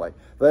family.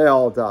 They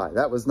all die.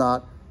 That was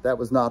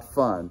not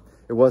fun.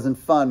 It wasn't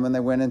fun when they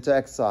went into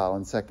exile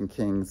in 2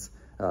 Kings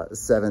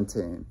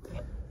 17.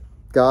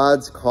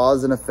 God's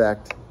cause and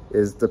effect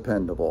is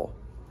dependable.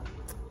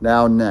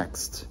 Now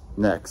next,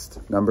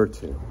 number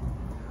 2.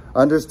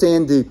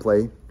 Understand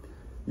deeply,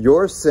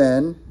 your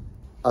sin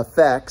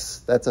affects,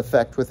 that's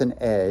affect with an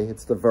A,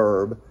 it's the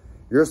verb.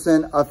 Your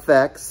sin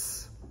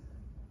affects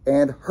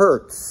and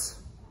hurts.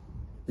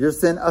 Your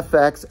sin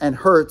affects and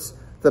hurts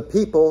the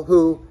people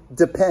who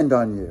depend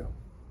on you.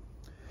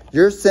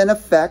 Your sin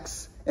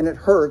affects and it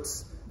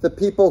hurts the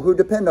people who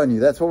depend on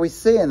you. That's what we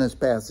see in this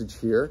passage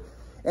here.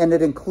 And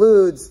it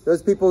includes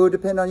those people who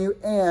depend on you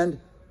and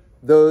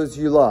those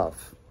you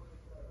love.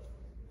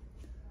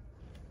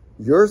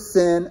 Your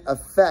sin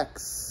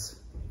affects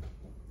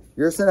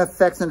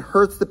and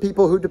hurts the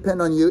people who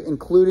depend on you,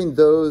 including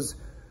those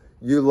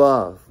you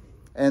love.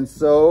 And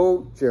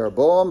so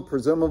Jeroboam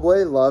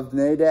presumably loved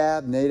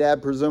Nadab.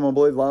 Nadab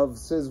presumably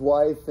loves his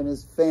wife and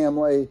his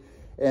family.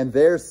 And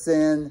their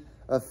sin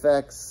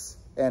affects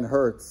and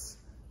hurts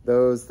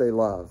those they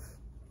love.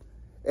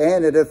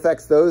 And it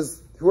affects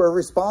those who are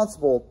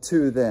responsible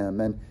to them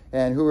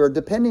and who are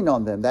depending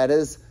on them. That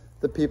is,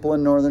 the people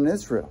in northern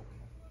Israel.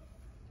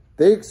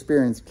 They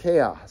experience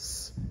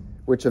chaos,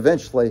 which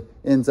eventually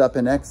ends up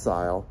in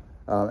exile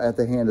at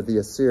the hand of the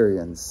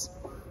Assyrians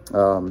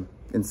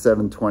in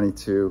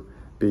 722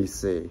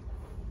 BC.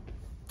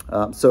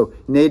 So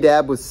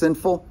Nadab was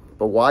sinful,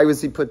 but why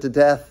was he put to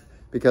death?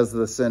 Because of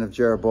the sin of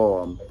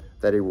Jeroboam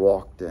that he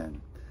walked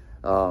in.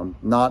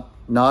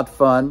 Not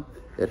fun.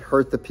 It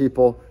hurt the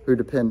people who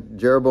depend.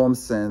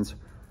 Jeroboam's sins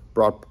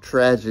brought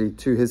tragedy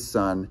to his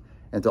son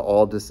and to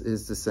all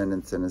his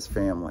descendants and his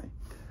family.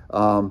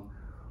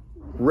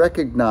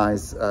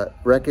 Recognize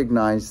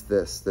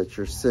this, that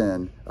your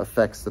sin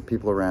affects the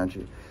people around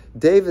you.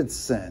 David's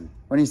sin,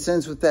 when he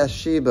sins with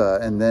Bathsheba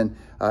and then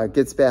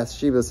gets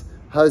Bathsheba's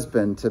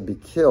husband to be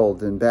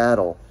killed in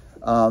battle.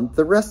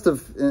 The rest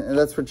of, and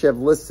that's what you have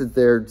listed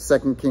there, 2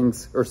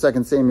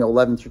 Samuel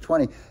 11 through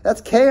 20. That's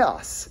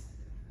chaos.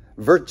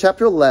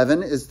 Chapter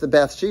 11 is the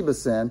Bathsheba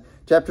sin.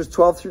 Chapters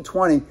 12 through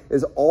 20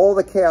 is all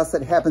the chaos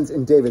that happens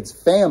in David's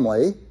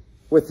family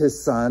with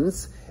his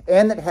sons,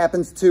 and that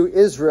happens to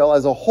Israel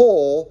as a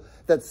whole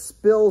that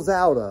spills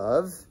out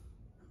of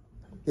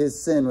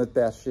his sin with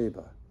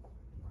Bathsheba.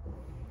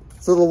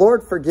 So the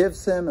Lord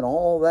forgives him and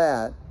all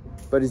that,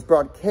 but he's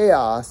brought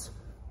chaos.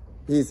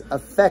 He's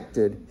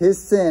affected, his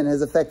sin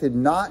has affected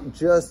not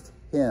just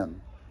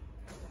him.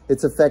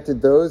 It's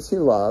affected those he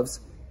loves,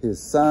 his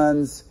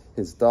sons,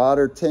 his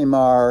daughter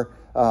Tamar,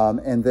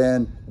 and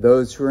then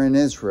those who are in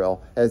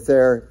Israel as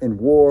they're in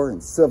war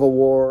and civil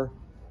war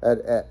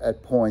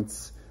at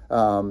points.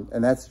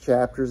 And that's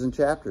chapters and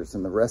chapters.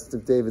 And the rest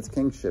of David's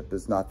kingship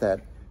is not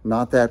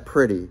that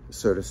pretty,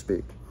 so to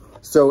speak.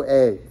 So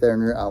A, there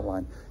in your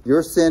outline,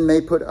 your sin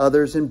may put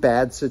others in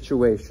bad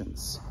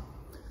situations.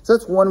 So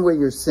that's one way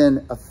your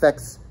sin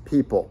affects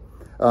people.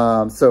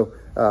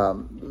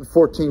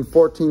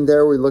 14:14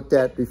 there we looked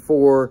at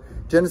before.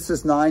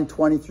 Genesis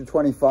 9:20 through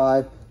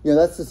 25. You know,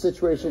 that's the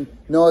situation.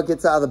 Noah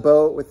gets out of the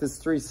boat with his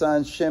three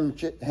sons, Shem,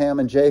 Ham,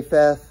 and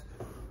Japheth.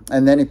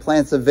 And then he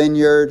plants a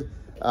vineyard,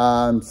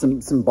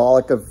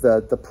 symbolic of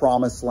the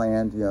promised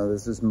land. You know,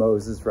 this is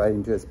Moses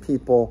writing to his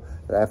people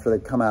that after they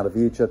come out of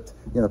Egypt,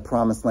 you know, the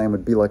promised land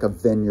would be like a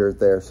vineyard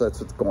there. So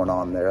that's what's going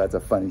on there. That's a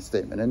funny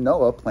statement. And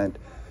Noah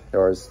planted,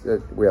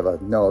 we have a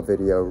Noah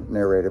video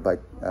narrated by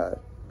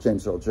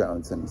James Earl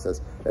Jones, and he says,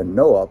 and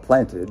Noah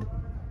planted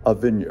a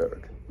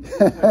vineyard.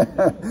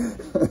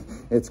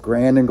 It's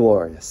grand and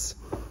glorious.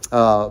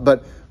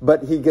 But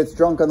he gets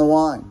drunk on the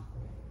wine.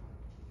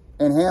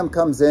 And Ham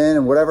comes in,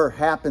 and whatever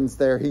happens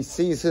there, he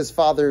sees his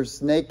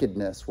father's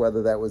nakedness,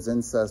 whether that was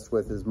incest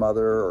with his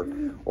mother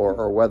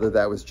or whether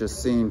that was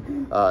just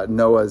seeing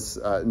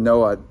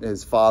Noah,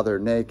 his father,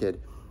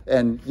 naked.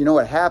 And you know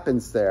what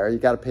happens there? You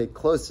got to pay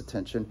close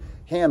attention.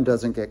 Ham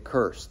doesn't get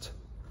cursed.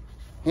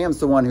 Ham's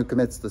the one who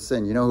commits the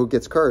sin. You know who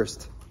gets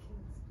cursed?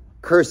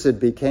 Cursed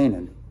be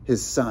Canaan,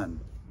 his son,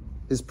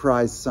 his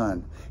prized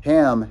son.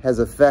 Ham has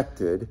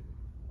affected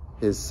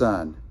his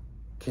son,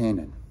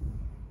 Canaan.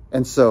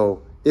 And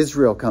so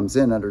Israel comes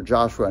in under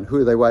Joshua, and who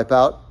do they wipe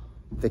out?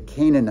 The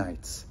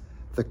Canaanites,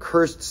 the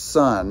cursed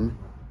son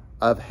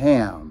of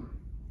Ham.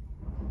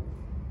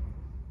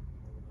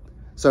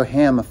 So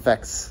Ham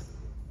affects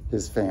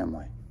his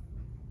family.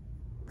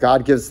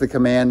 God gives the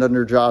command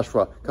under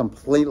Joshua,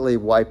 completely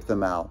wipe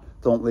them out.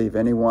 Don't leave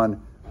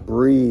anyone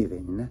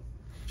breathing,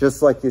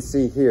 just like you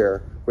see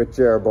here with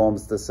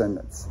Jeroboam's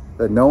descendants,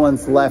 that no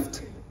one's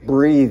left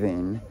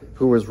breathing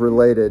who was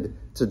related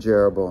to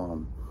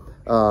Jeroboam.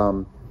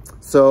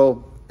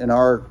 So in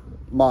our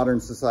modern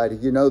society,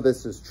 you know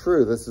this is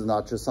true. This is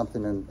not just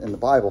something in the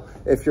Bible.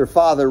 If your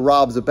father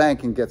robs a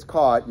bank and gets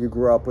caught, you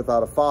grew up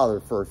without a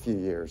father for a few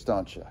years,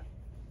 don't you?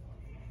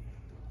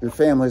 Your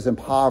family's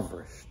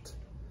impoverished.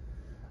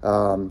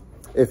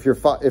 If your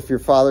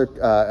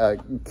father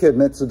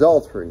commits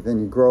adultery, then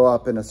you grow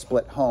up in a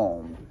split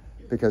home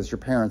because your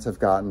parents have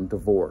gotten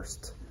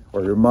divorced,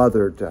 or your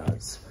mother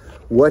does.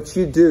 What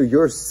you do,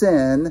 your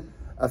sin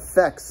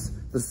affects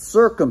the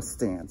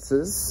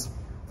circumstances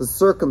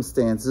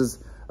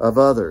of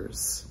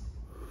others.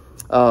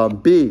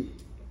 B,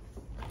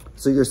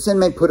 so your sin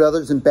may put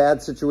others in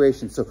bad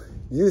situations. So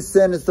you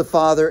sin as the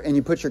father and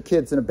you put your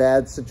kids in a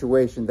bad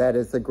situation. That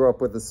is, they grow up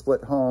with a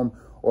split home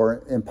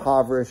or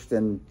impoverished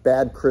and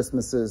bad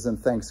Christmases and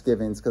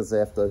Thanksgivings because they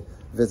have to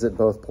visit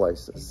both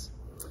places.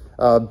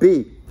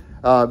 B,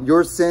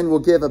 your sin will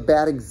give a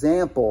bad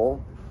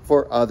example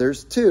for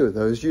others too,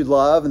 those you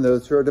love and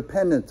those who are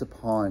dependent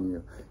upon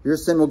you. Your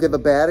sin will give a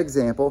bad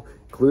example,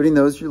 including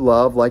those you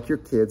love, like your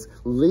kids,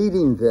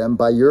 leading them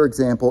by your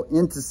example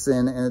into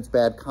sin and its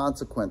bad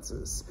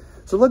consequences.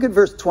 So look at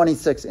verse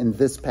 26 in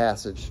this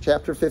passage,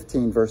 chapter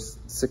 15, verse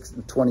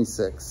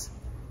 26.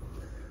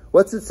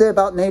 What's it say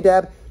about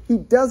Nadab? He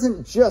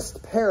doesn't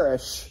just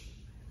perish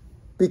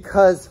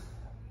because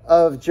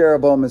of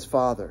Jeroboam, his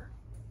father.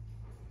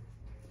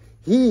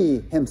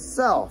 He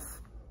himself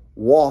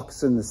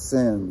walks in the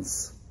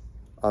sins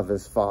of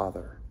his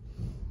father.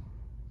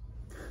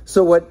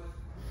 So what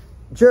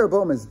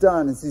Jeroboam has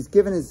done is he's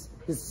given his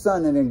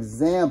son an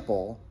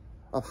example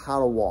of how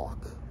to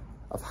walk,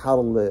 of how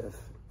to live.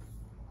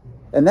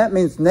 And that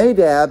means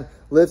Nadab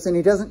lives and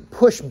he doesn't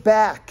push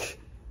back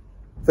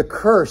the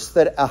curse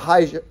that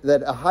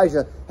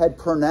Ahijah had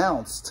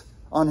pronounced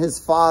on his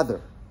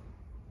father.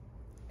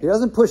 He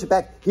doesn't push it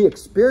back. He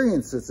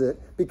experiences it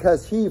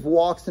because he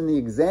walks in the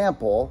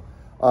example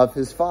of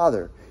his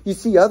father. You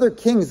see other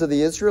kings of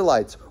the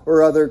Israelites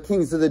or other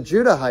kings of the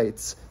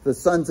Judahites, the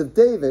sons of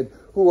David,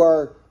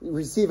 who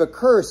receive a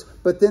curse,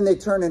 but then they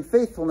turn in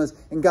faithfulness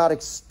and God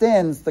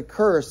extends the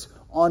curse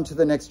onto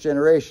the next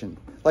generation.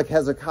 Like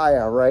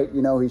Hezekiah, right?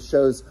 You know, he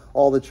shows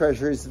all the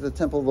treasuries of the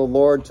temple of the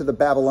Lord to the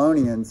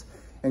Babylonians.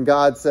 And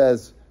God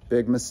says,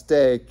 big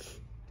mistake.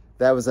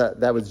 That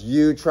was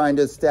you trying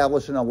to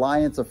establish an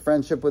alliance of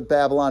friendship with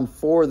Babylon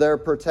for their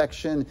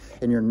protection.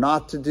 And you're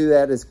not to do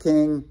that as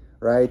king,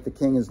 right? The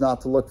king is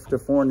not to look to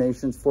foreign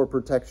nations for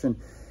protection.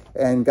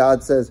 And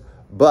God says,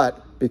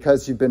 but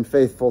because you've been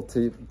faithful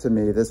to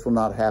me, this will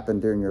not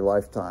happen during your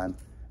lifetime.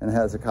 And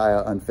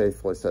Hezekiah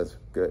unfaithfully says,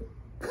 good.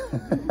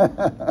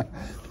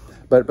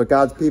 But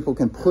God's people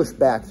can push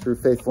back through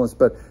faithfulness.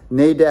 But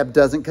Nadab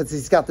doesn't, because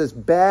he's got this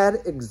bad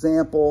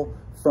example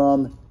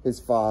from his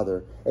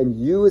father. And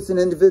you as an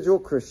individual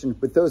Christian,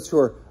 with those who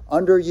are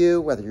under you,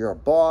 whether you're a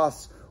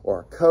boss or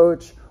a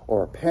coach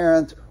or a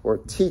parent or a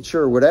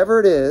teacher, whatever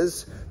it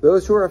is,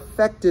 those who are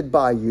affected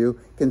by you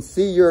can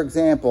see your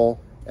example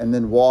and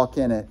then walk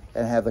in it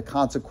and have the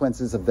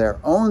consequences of their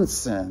own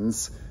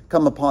sins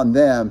come upon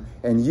them.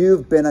 And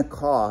you've been a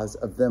cause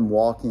of them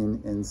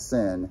walking in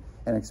sin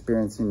and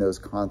experiencing those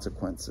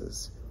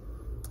consequences.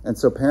 And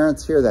so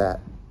parents, hear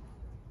that.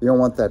 You don't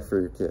want that for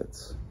your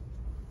kids.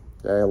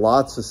 Okay?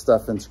 Lots of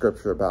stuff in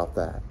Scripture about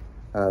that.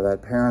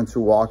 That parents who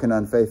walk in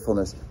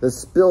unfaithfulness, this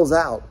spills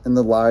out in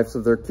the lives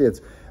of their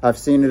kids. I've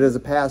seen it as a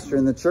pastor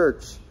in the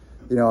church.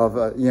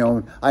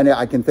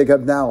 I can think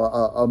of now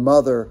a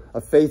mother,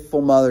 a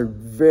faithful mother,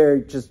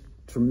 very just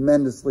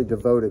tremendously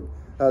devoted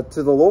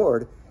to the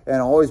Lord, and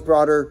always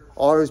brought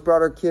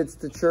her kids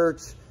to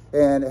church,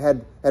 and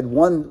had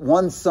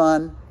one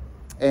son,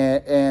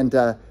 and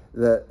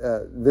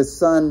this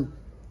son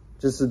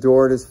just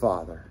adored his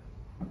father,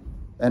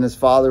 and his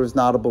father was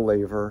not a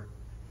believer,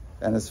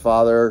 and his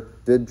father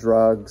did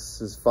drugs.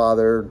 His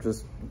father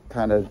just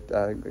kind of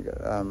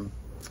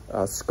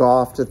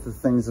scoffed at the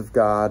things of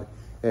God.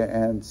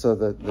 And so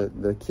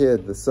the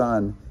kid, the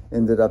son,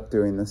 ended up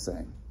doing the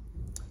same,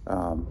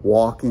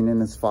 walking in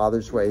his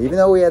father's way. Even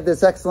though he had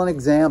this excellent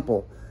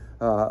example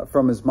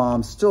from his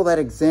mom, still that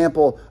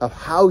example of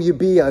how you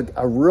be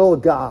a real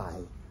guy,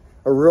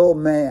 a real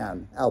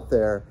man out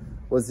there,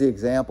 was the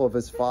example of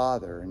his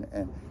father.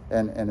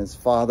 And his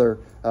father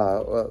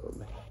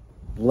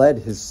led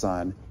his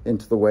son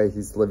into the way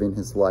he's living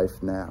his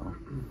life now.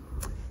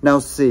 Now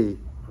see,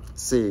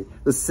 the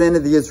sin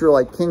of the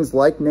Israelite kings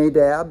like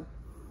Nadab,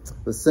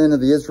 the sin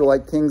of the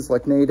Israelite kings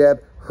like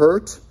Nadab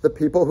hurt the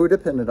people who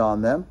depended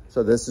on them.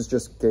 So this is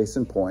just case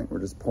in point. We're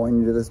just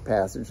pointing to this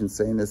passage and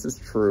saying this is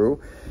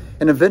true.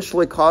 And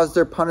eventually caused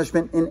their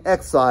punishment in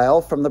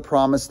exile from the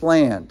promised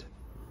land.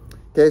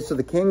 Okay, so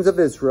the kings of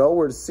Israel,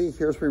 we're to see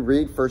here as we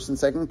read 1st and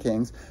 2nd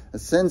Kings, the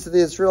sins of the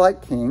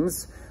Israelite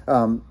kings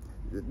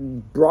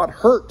brought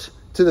hurt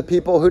to the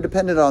people who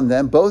depended on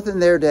them, both in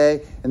their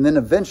day, and then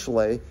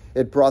eventually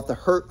it brought the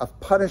hurt of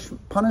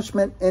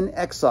punishment in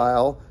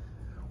exile,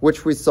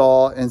 which we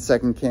saw in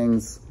 2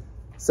 Kings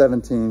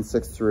 17,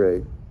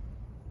 6-8.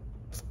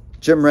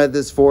 Jim read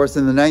this for us.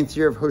 In the 9th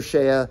year of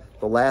Hoshea,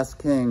 the last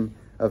king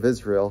of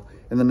Israel,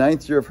 in the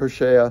 9th year of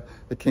Hoshea,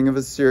 the king of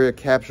Assyria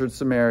captured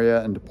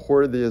Samaria and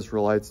deported the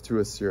Israelites to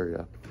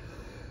Assyria.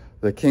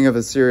 The king of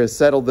Assyria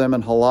settled them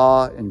in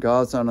Halah, in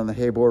Gozan on the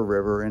Habor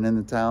River, and in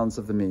the towns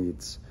of the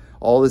Medes.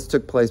 All this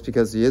took place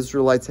because the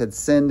Israelites had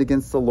sinned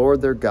against the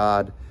Lord their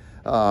God.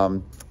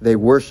 They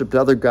worshipped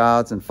other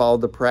gods and followed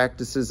the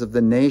practices of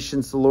the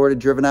nations the Lord had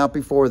driven out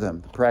before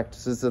them, the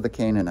practices of the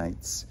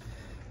Canaanites,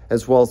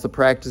 as well as the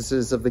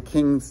practices of the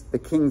kings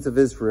of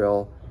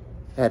Israel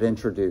had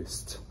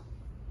introduced.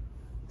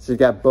 So you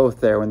got both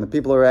there. When the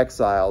people are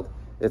exiled,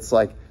 it's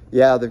like,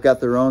 yeah, they've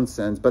got their own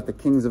sins, but the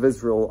kings of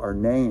Israel are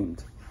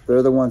named.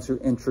 They're the ones who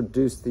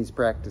introduced these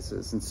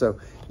practices. And so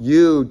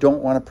you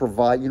don't want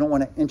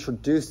to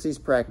introduce these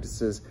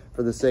practices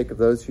for the sake of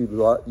those who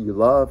you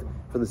love,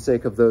 for the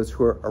sake of those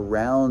who are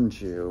around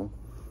you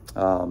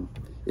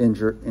in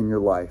your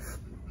life.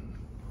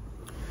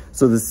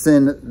 So the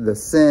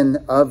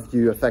sin of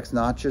you affects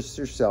not just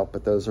yourself,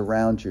 but those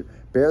around you.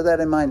 Bear that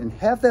in mind and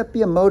have that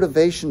be a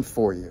motivation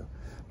for you.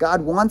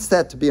 God wants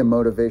that to be a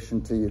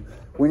motivation to you.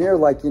 When you're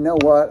like, you know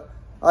what?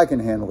 I can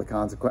handle the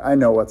consequence. I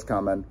know what's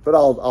coming, but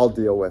I'll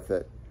deal with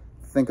it.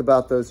 Think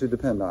about those who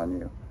depend on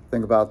you.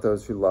 Think about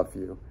those who love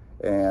you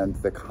and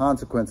the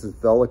consequences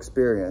they'll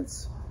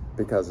experience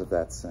because of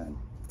that sin,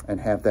 and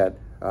have that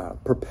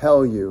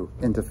propel you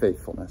into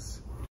faithfulness.